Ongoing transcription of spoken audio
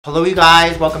Hello you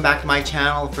guys, welcome back to my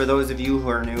channel. For those of you who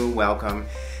are new, welcome.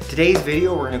 Today's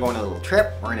video, we're going to go on a little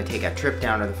trip. We're going to take a trip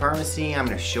down to the pharmacy. I'm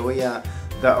going to show you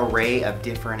the array of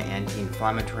different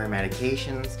anti-inflammatory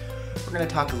medications. We're going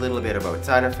to talk a little bit about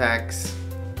side effects,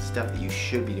 stuff that you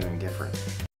should be doing different.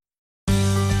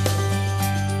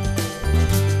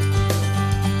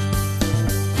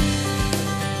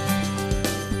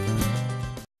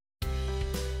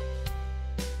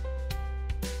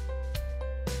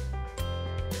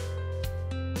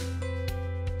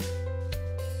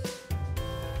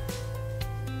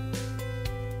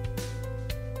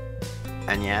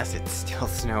 And yes, it's still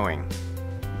snowing.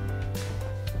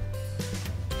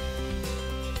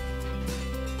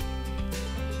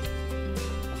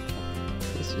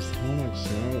 This is how much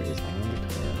snow is on the car.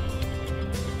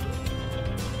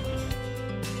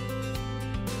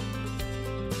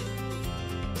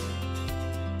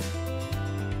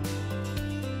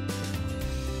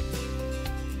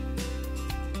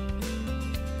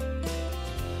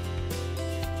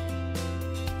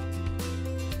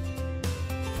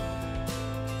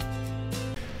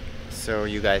 So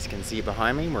you guys can see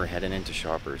behind me, we're heading into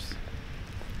Shoppers.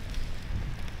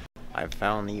 I've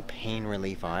found the pain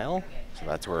relief aisle, so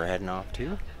that's where we're heading off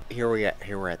to. Here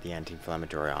we're at the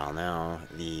anti-inflammatory aisle now.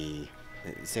 The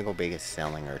single biggest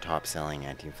selling or top selling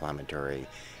anti-inflammatory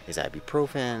is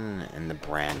ibuprofen, and the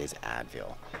brand is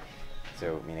Advil.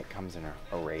 So I mean, it comes in an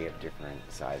array of different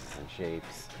sizes and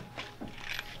shapes.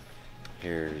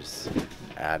 Here's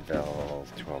Advil,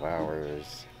 12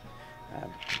 hours.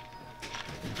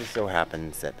 It just so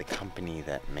happens that the company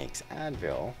that makes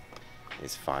Advil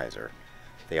is Pfizer.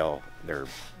 They're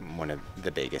one of the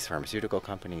biggest pharmaceutical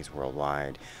companies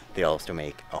worldwide. They also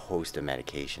make a host of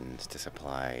medications to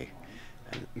supply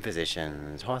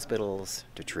physicians, hospitals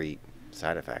to treat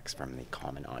side effects from the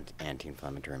common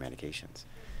anti-inflammatory medications.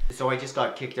 So I just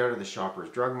got kicked out of the Shoppers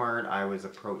Drug Mart. I was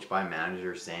approached by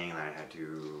managers saying that I had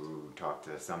to talk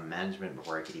to some management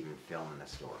before I could even film in the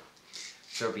store.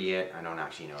 So be it. I don't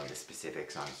actually know the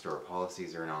specifics on store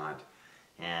policies or not,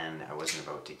 and I wasn't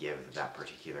about to give that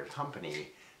particular company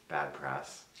bad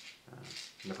press.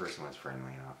 The person was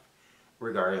friendly enough.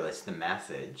 Regardless, the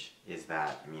message is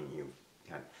that, I mean, you've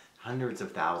got hundreds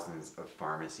of thousands of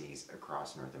pharmacies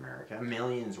across North America,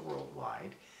 millions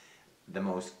worldwide.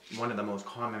 One of the most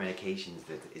common medications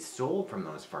that is sold from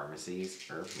those pharmacies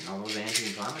are, those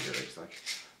anti-inflammatories, like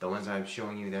the ones I'm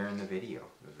showing you there in the video.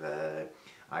 The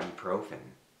ibuprofen,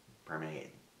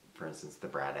 for instance, the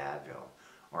brand Advil,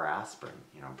 or aspirin,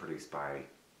 produced by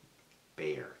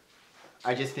Bayer.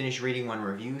 I just finished reading one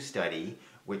review study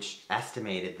which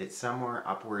estimated that somewhere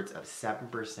upwards of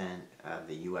 7% of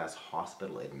the US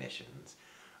hospital admissions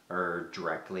are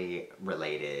directly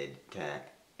related to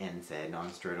NSAID,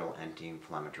 non-steroidal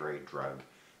anti-inflammatory drug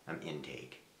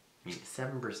intake. I mean,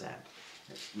 7%.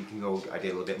 You can go, I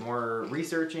did a little bit more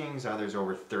researching, so there's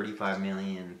over 35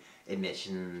 million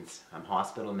admissions,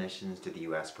 hospital admissions to the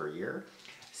US per year.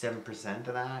 7%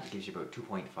 of that gives you about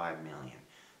 2.5 million.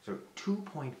 So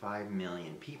 2.5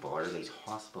 million people, or at least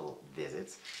hospital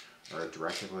visits, are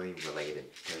directly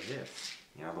related to this.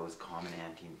 Those common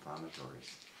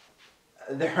anti-inflammatories.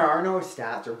 There are no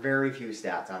stats, or very few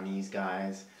stats on these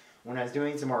guys. When I was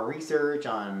doing some more research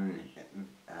on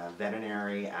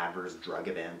veterinary adverse drug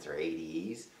events, or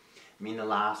ADEs, the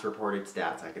last reported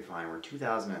stats I could find were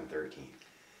 2013.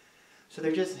 So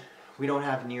we don't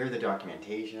have near the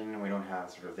documentation, we don't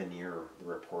have sort of the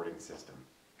reporting system.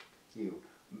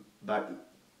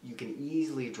 But you can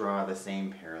easily draw the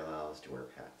same parallels to our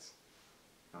pets.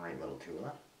 Alright, little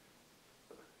Tula,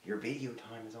 your video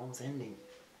time is almost ending.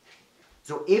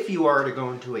 So if you are to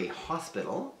go into a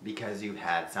hospital because you've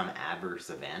had some adverse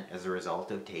event as a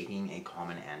result of taking a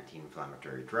common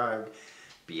anti-inflammatory drug,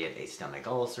 be it a stomach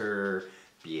ulcer,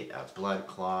 be it a blood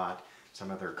clot, some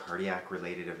other cardiac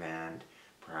related event,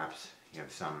 perhaps you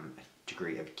have some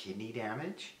degree of kidney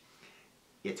damage,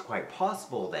 it's quite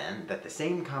possible then that the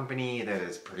same company that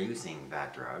is producing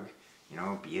that drug,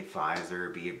 be it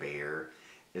Pfizer, be it Bayer,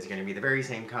 is going to be the very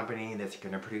same company that's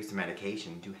going to produce the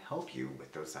medication to help you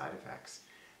with those side effects.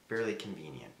 Fairly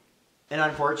convenient. And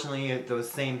unfortunately, those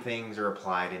same things are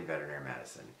applied in veterinary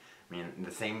medicine.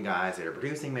 The same guys that are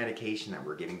producing medication that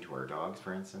we're giving to our dogs,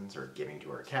 for instance, or giving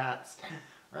to our cats,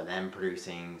 are then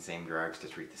producing same drugs to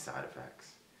treat the side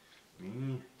effects.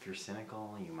 If you're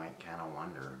cynical, you might kind of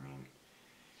wonder,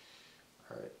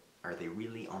 are they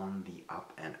really on the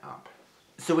up and up?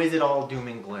 So is it all doom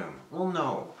and gloom? Well,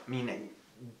 no.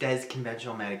 Does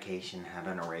conventional medication have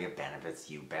an array of benefits?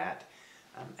 You bet.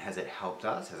 Has it helped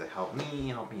us? Has it helped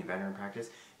me in veterinary practice?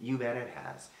 You bet it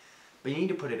has. But you need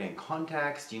to put it in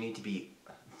context. You need to be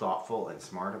thoughtful and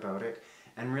smart about it.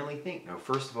 and really think,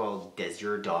 first of all, does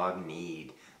your dog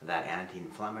need that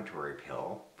anti-inflammatory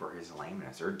pill for his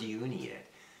lameness, or do you need it?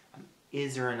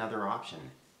 Is there another option?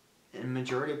 In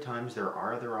majority of times there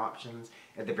are other options,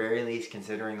 at the very least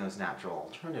considering those natural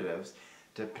alternatives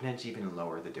to potentially even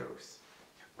lower the dose.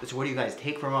 So what do you guys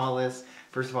take from all this?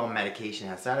 First of all, medication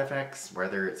has side effects,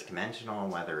 whether it's conventional,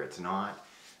 whether it's not.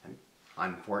 And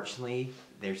unfortunately,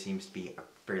 there seems to be a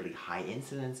fairly high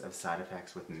incidence of side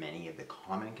effects with many of the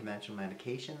common conventional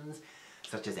medications,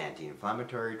 such as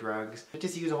anti-inflammatory drugs. But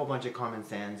just use a whole bunch of common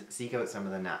sense, seek out some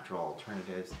of the natural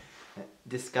alternatives.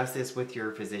 Discuss this with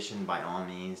your physician by all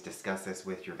means, discuss this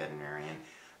with your veterinarian.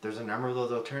 There's a number of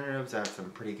those alternatives that have some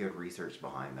pretty good research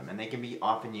behind them, and they can be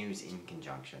often used in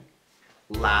conjunction.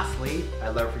 Lastly,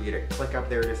 I'd love for you to click up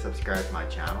there to subscribe to my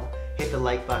channel, hit the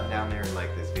like button down there and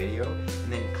like this video,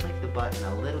 and then click the button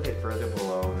a little bit further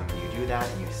below, and then when you do that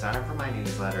and you sign up for my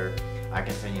newsletter, I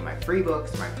can send you my free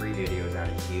books, my free videos on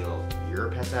how to heal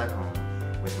your pets at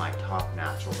home with my top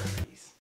natural remedies.